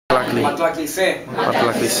Matlakli se.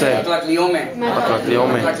 Matlakli se. Matlakli ome. Matlakli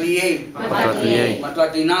ome. Matlakli ye. Matlakli ye.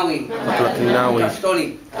 Matlakli nawi. Matlakli nawi.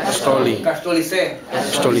 Kastoli. Stoli. Kastoli se.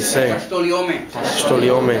 Stoli se. Kastoli ome. Stoli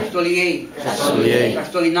ome. Kastoli ye. Stoli ye.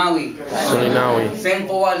 Kastoli nawi. Stoli nawi.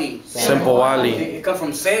 Sempowali. Sempowali. It comes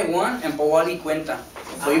from se, one, and powali, cuenta.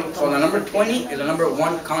 So the number 20 is the number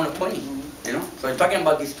one count of 20. You know? So we're talking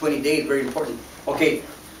about these 20 days, very important. Okay.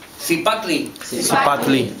 Sipatli.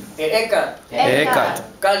 Sipatli. Eekat. Eekat.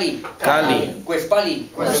 Kali. Kali. Kwespali.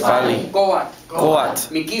 Kwespali. Koat.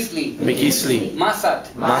 Koat. Mikisli. Mikisli.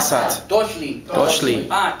 Masat. Masat. Toshli. Toshli.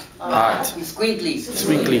 At. At. Squinkly.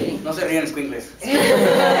 Squinkly. No se ríen squinkles.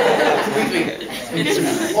 Squinkly.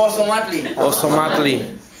 Osomatli. Osomatli.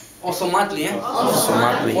 Osomatli, eh?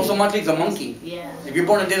 Osomatli. Osomatli is a monkey. Yeah. If you're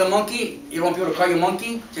born a day of the monkey, you want people to call you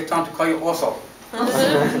monkey, it's time to call you oso.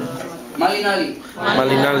 Malinali.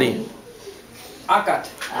 Malinali. Akat.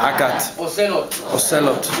 Akat. Ocelot.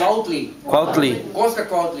 Ocelot. Kwautli. Kwautli. Koska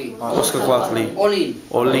Kwautli. Koska Kwautli. Olin.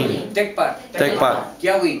 Olin. Tekpat. Tekpat.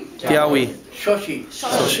 Kiawi. Kiawi. Shoshi.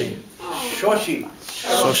 Soshi. Shoshi.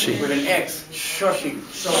 Soshi. With an X. Shoshi.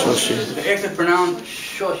 Soshi. The X is pronounced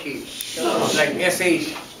Shoshi. Like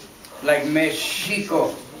SH. Like Mexico.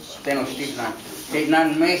 Tenochtitlan.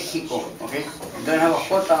 Tenochtitlan, Mexico. Okay? It doesn't have a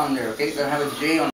J on there. Okay? It doesn't have a J on